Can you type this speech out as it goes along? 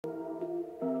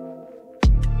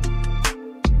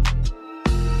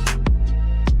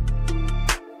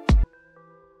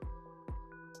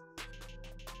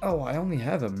Oh, I only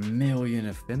have 1,000,000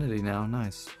 affinity now.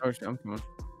 Nice. Oh shit, I'm coming.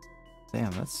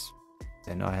 Damn, that's...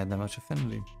 Didn't know I had that much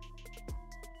affinity.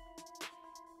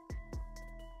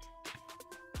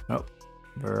 Oh,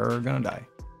 we're gonna die.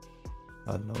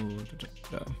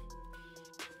 No.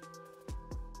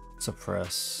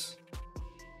 Suppress.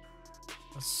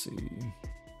 Let's see.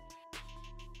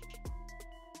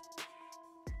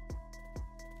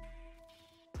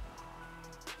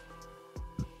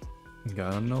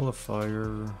 Got a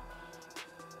nullifier.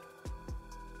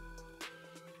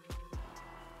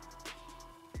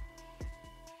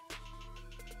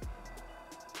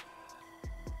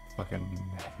 Fucking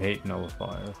hate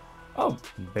nullifier. Oh,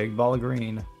 big ball of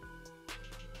green.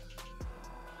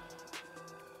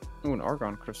 Ooh, an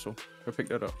argon crystal. Go pick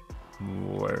that up.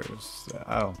 Where's that?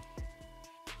 Oh.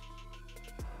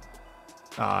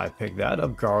 I picked that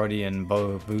up. Guardian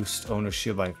boost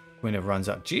ownership by when it runs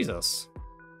out. Jesus.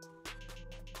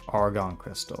 Argon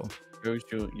crystal. Those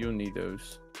you'll need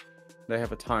those. They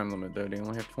have a time limit though. They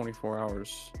only have 24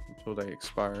 hours until they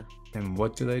expire. And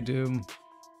what do they do?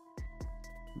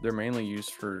 They're mainly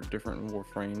used for different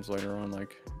Warframes later on,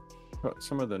 like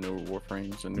some of the newer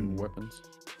Warframes and new weapons.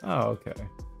 Oh, okay.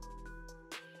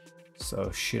 So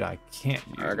shit, I can't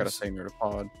use. I gotta say near the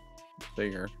pod.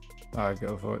 There. Alright,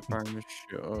 go for it. Prime this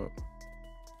shit up.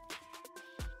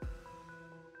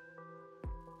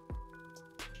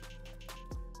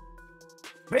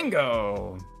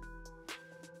 Bingo!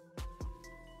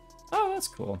 Oh, that's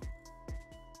cool.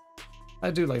 I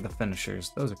do like the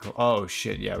finishers. Those are cool. Oh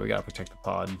shit, yeah, we gotta protect the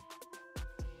pod.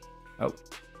 Oh.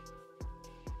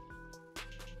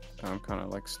 I'm kind of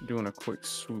like doing a quick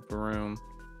swoop around.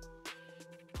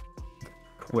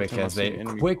 Quick as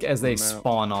they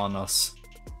spawn on us.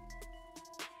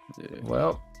 Yeah.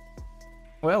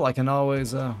 Well, I can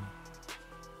always Yeah,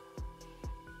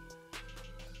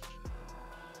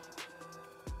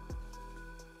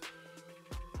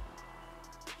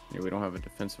 we don't have a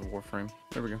defensive Warframe.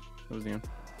 There we go. That was the end.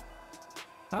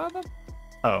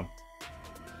 Oh.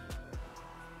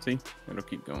 See? It'll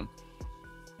keep going.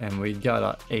 And we got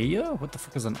a Aya? What the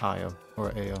fuck is an Aya?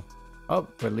 Or Aya? Oh,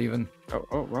 we're leaving.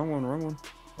 Oh, wrong one.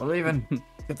 We're leaving.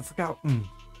 Get the fuck out.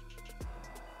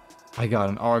 I got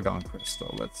an Argon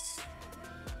crystal. Let's...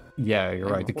 Yeah, you're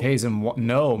right. Decays in one...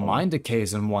 No, mine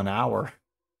decays in 1 hour.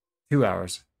 2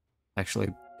 hours.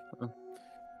 Actually.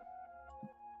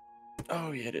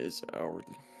 Oh, yeah, it is hourly.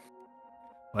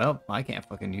 Well, I can't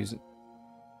fucking use it.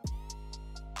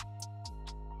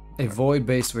 A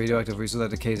void-based radioactive resource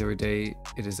that decays every day.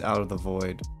 It is out of the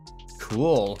void.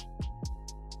 Cool.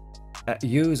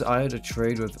 Use Aya to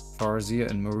trade with Farzia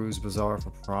and Maru's Bazaar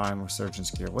for prime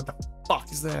resurgence gear. What the fuck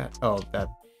is that? Oh, that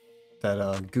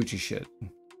Gucci shit.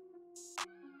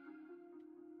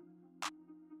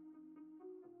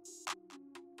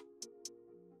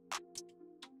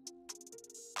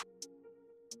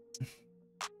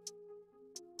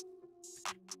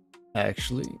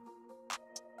 Actually,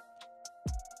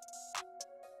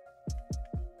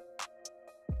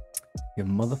 you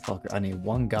motherfucker, I need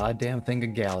one goddamn thing of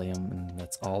gallium, and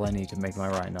that's all I need to make my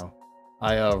rhino.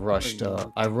 I rushed the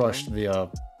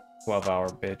 12-hour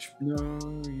bitch. No,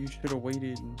 you should have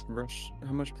waited and rushed.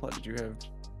 How much plat did you have?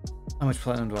 How much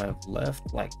platinum do I have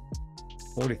left? Like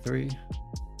 43.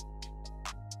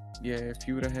 Yeah, if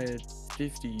you would have had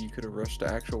 50, you could have rushed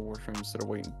the actual Warframe instead of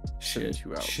waiting 2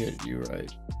 hours. Shit, you're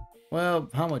right. Well,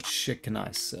 how much shit can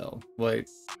I sell? Wait.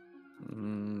 You're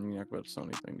not about to sell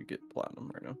anything to get platinum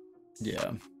right now.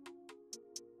 Yeah.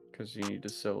 Because you need to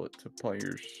sell it to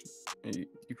players. And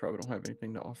you probably don't have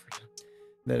anything to offer them.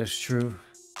 That is true.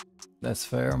 That's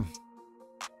fair.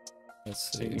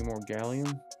 Let's see. Any more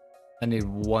gallium? I need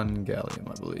 1 gallium,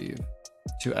 I believe,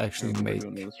 to actually make.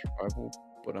 Doing the survival,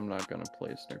 but I'm not gonna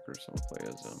play as Snicker, so I'll play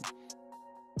as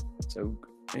Soak,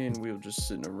 and we'll just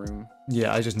sit in a room.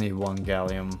 Yeah, I just need 1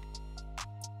 gallium.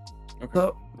 Okay.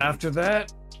 So after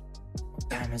that, what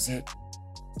time is it?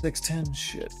 6:10.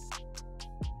 Shit.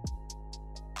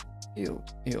 Ew.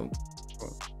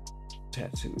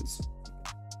 Tattoos.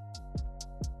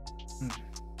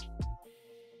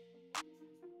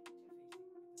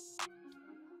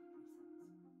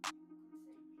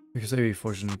 Because they be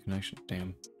forged a new connection.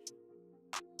 Damn.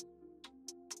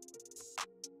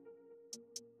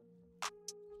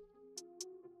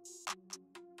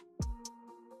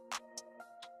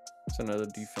 It's another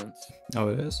defense. Oh,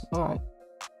 it is? Oh.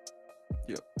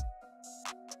 Yep.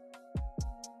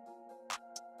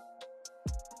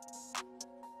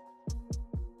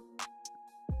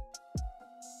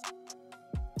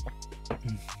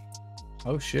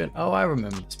 Oh shit. Oh, I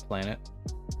remember this planet.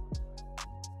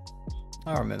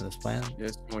 I remember this planet.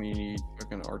 Yes, one you need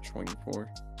fucking Archwing for.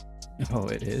 Oh,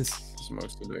 it is. 'Cause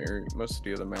most of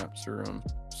the other maps are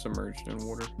submerged in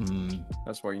water.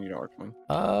 That's why you need Archwing.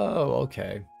 Oh,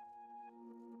 okay.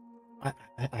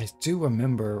 I do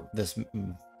remember this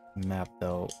map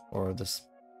though, or this.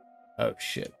 Oh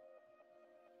shit.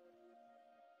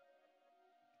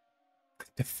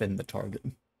 Defend the target.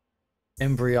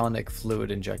 Embryonic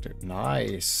fluid injector.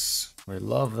 Nice. We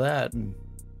love that.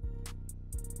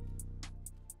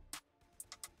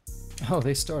 Oh,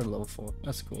 they started level 4.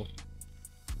 That's cool.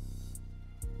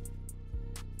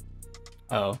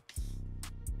 Oh.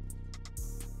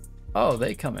 Oh,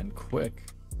 they come in quick.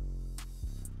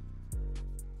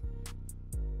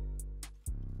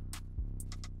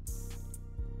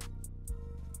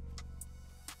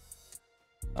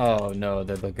 Oh no,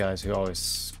 they're the guys who always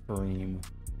scream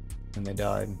when they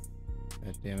died.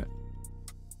 God damn it.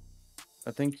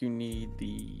 I think you need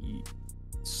the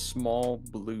small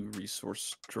blue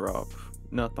resource drop,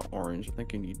 not the orange. I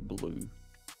think you need blue.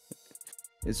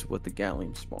 Is what the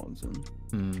galleon spawns in.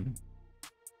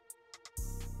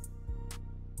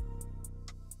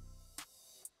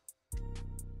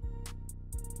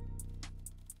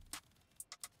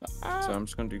 So I'm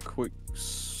just gonna do quick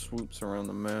swoops around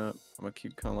the map. I'm gonna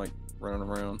keep kind of like running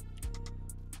around.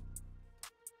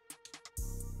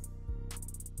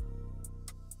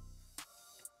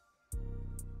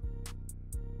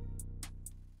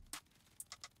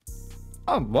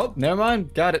 Oh, well, never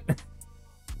mind. Got it.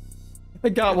 I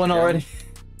got one already.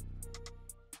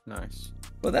 Nice.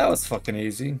 Well, that was fucking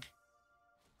easy.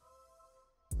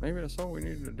 Maybe that's all we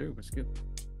needed to do was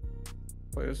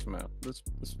play this map.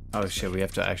 Oh shit, we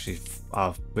have to actually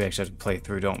have to play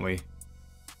through, don't we?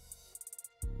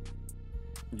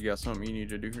 You got something you need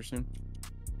to do here soon?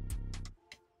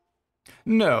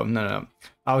 No.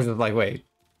 I was just like, wait,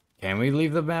 can we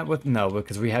leave the map with no?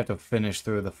 Because we have to finish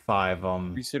through the 5.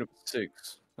 You said it was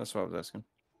 6. That's what I was asking.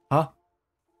 Huh?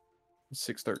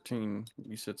 6:13.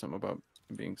 You said something about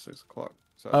it being 6 o'clock.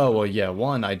 So Oh well, yeah.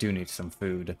 One, I do need some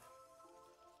food.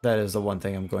 That is the one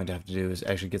thing I'm going to have to do is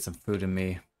actually get some food in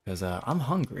me because I'm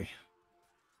hungry.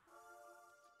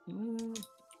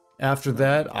 After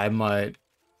that, I might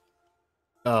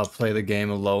play the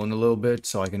game alone a little bit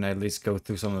so I can at least go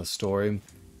through some of the story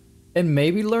and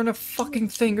maybe learn a fucking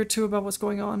thing or two about what's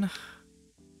going on.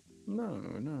 No,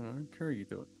 I carry you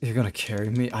through it. You're gonna carry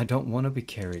me? I don't want to be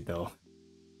carried though.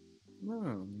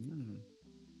 No.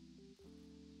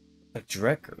 The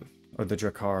Drekker or the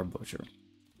Drakkar Butcher.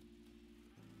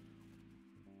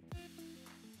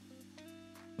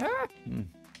 Ah.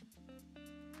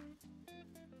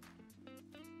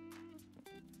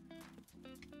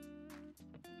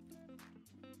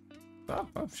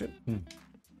 Oh shit.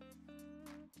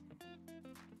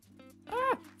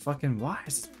 Ah, fucking why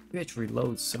is this bitch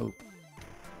reload so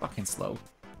fucking slow?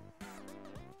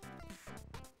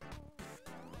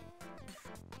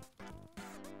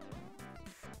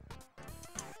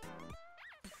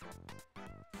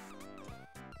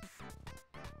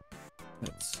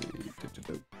 Let's see.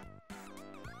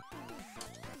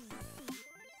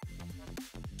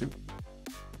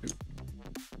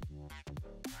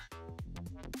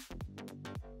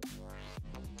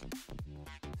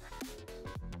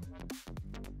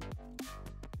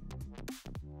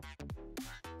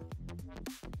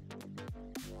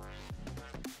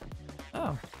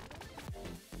 Oh.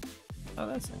 Oh,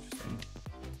 that's interesting.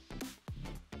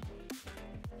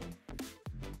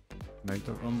 Make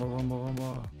the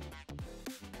rumble.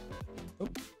 Oh.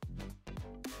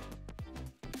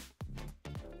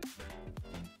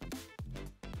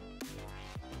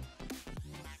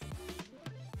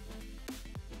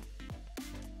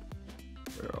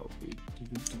 Where are we?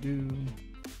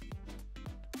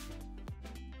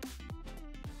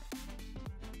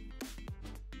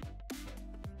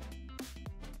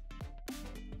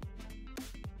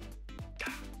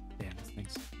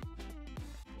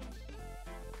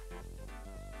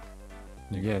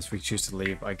 Yes, we choose to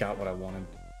leave. I got what I wanted.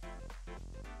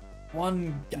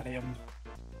 1 gallium.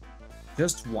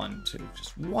 Just 1, too.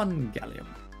 Just 1 gallium.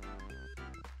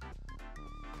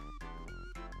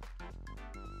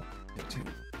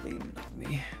 Lean on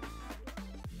me.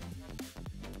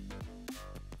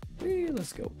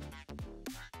 Let's go.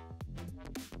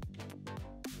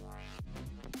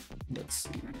 Let's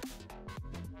see.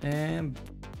 And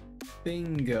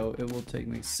bingo. It will take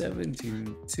me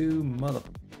 72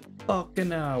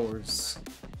 motherfucking hours.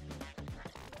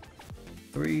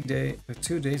 2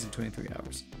 days and 23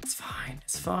 hours. It's fine.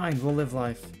 It's fine. We'll live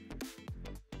life.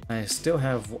 I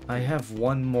have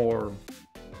 1 more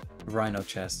rhino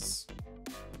chests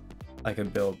I can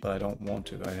build, but I don't want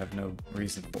to. I have no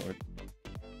reason for it.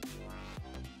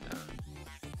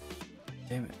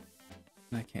 Damn it.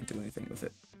 I can't do anything with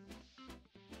it.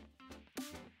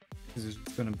 Because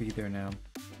it's gonna be there now.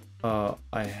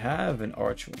 I have an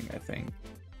Archwing, I think.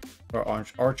 Or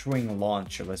Archwing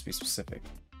launcher, let's be specific.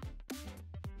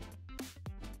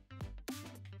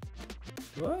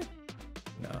 What?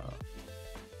 No.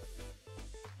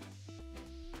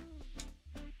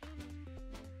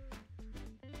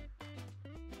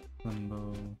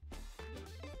 Limbo.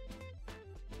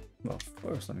 Well,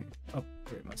 first let me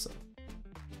upgrade myself.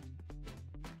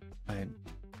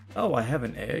 Oh, I have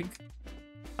an egg.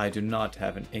 I do not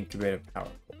have an incubator power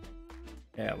core.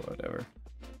 Yeah, whatever.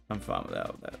 I'm fine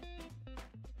without that.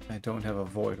 I don't have a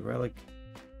void relic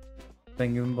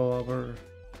thingamabobber.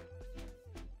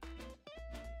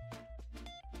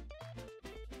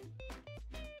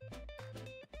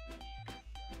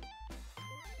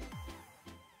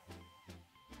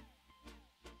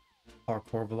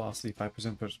 Parkour velocity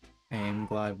 5% per aim,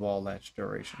 glide, wall latch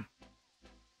duration.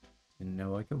 Didn't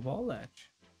know I could wall latch.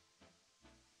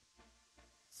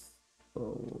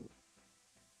 So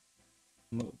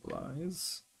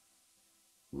mobilize.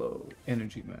 Low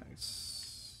energy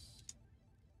max.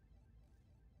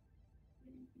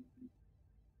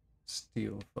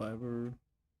 Steel fiber.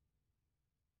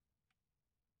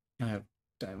 I have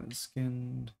diamond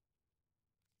skinned.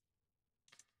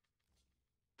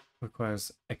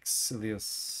 Requires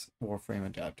Exilius Warframe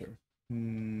adapter.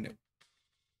 Nope.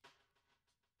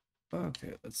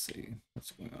 Okay, let's see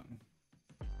what's going on.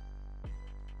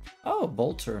 Oh,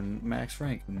 Bolter and max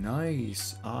rank.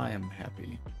 Nice. I am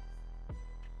happy.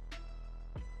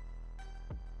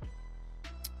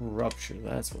 Rupture,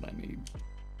 that's what I need.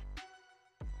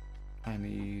 I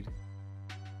need...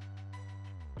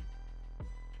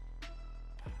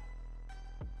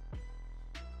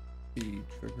 Speed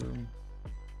trigger.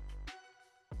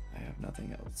 I have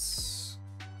nothing else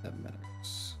that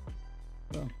matters.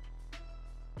 Oh.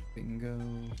 Bingo.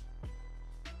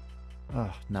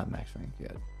 Oh, not max rank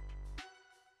yet.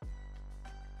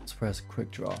 Let's press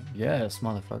quick draw. Yes,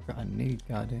 motherfucker, I need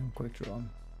goddamn quick draw.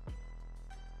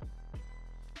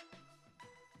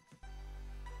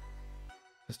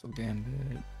 Pistol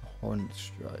Gambit, Hornet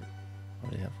Strike. I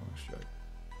already have Hornet Strike.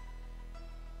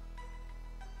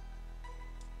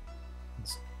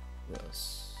 Let's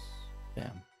this.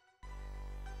 Damn.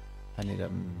 I need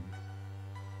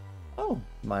Oh,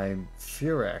 my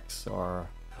Furax are.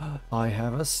 I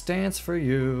have a stance for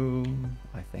you.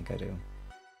 I think I do.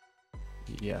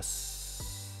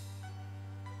 Yes.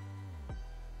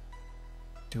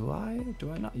 Do I?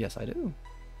 Do I not? Yes, I do.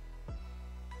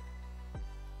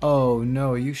 Oh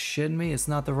no, are you shitting me? It's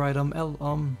not the right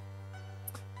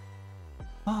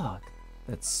fuck.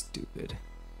 That's stupid.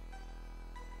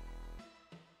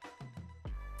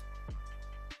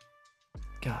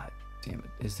 God damn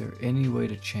it. Is there any way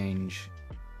to change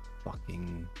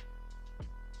fucking...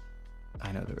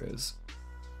 I know there is.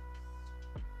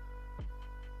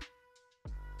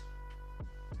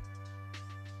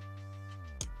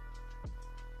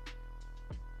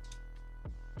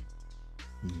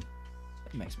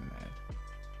 That makes me mad.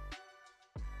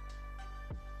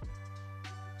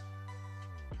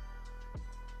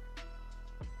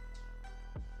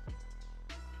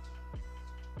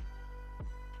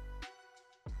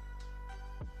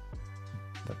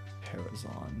 The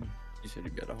Parazon. You said you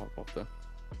gotta hop off though.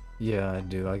 Yeah, I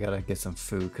do. I gotta get some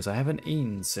food because I haven't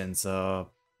eaten since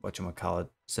whatchamacallit,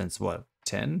 since what,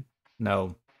 10?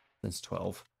 No, since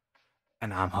 12.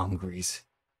 And I'm hungry.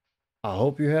 I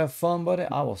hope you have fun, buddy.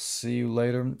 I will see you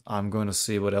later. I'm going to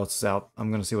see what else is out.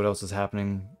 I'm going to see what else is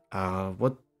happening.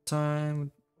 What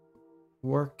time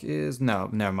work is? No,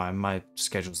 never mind. My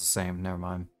schedule's the same. Never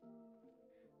mind.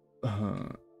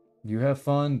 You have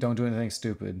fun. Don't do anything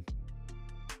stupid.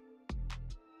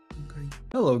 Okay.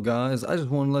 Hello guys, I just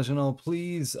want to let you know,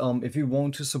 please, if you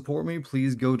want to support me,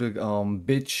 please go to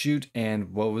BitChute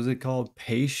and what was it called?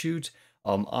 PayShoot.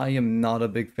 I am not a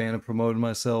big fan of promoting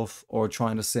myself or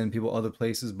trying to send people other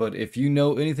places, but if you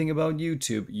know anything about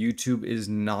YouTube, YouTube is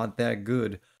not that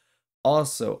good.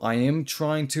 Also, I am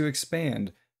trying to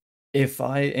expand. If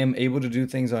I am able to do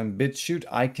things on BitChute,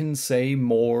 I can say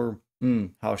more,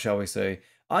 how shall we say,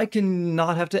 I can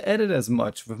not have to edit as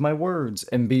much with my words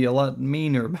and be a lot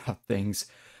meaner about things.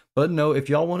 But no, if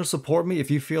y'all want to support me,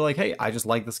 if you feel like, hey, I just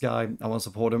like this guy, I want to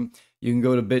support him, you can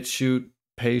go to BitChute,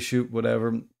 PayShoot,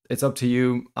 whatever. It's up to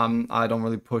you. I don't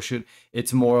really push it.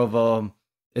 It's more of a,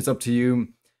 it's up to you.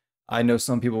 I know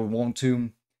some people want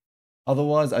to.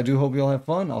 Otherwise, I do hope you all have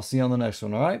fun. I'll see you on the next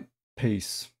one, alright?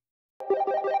 Peace.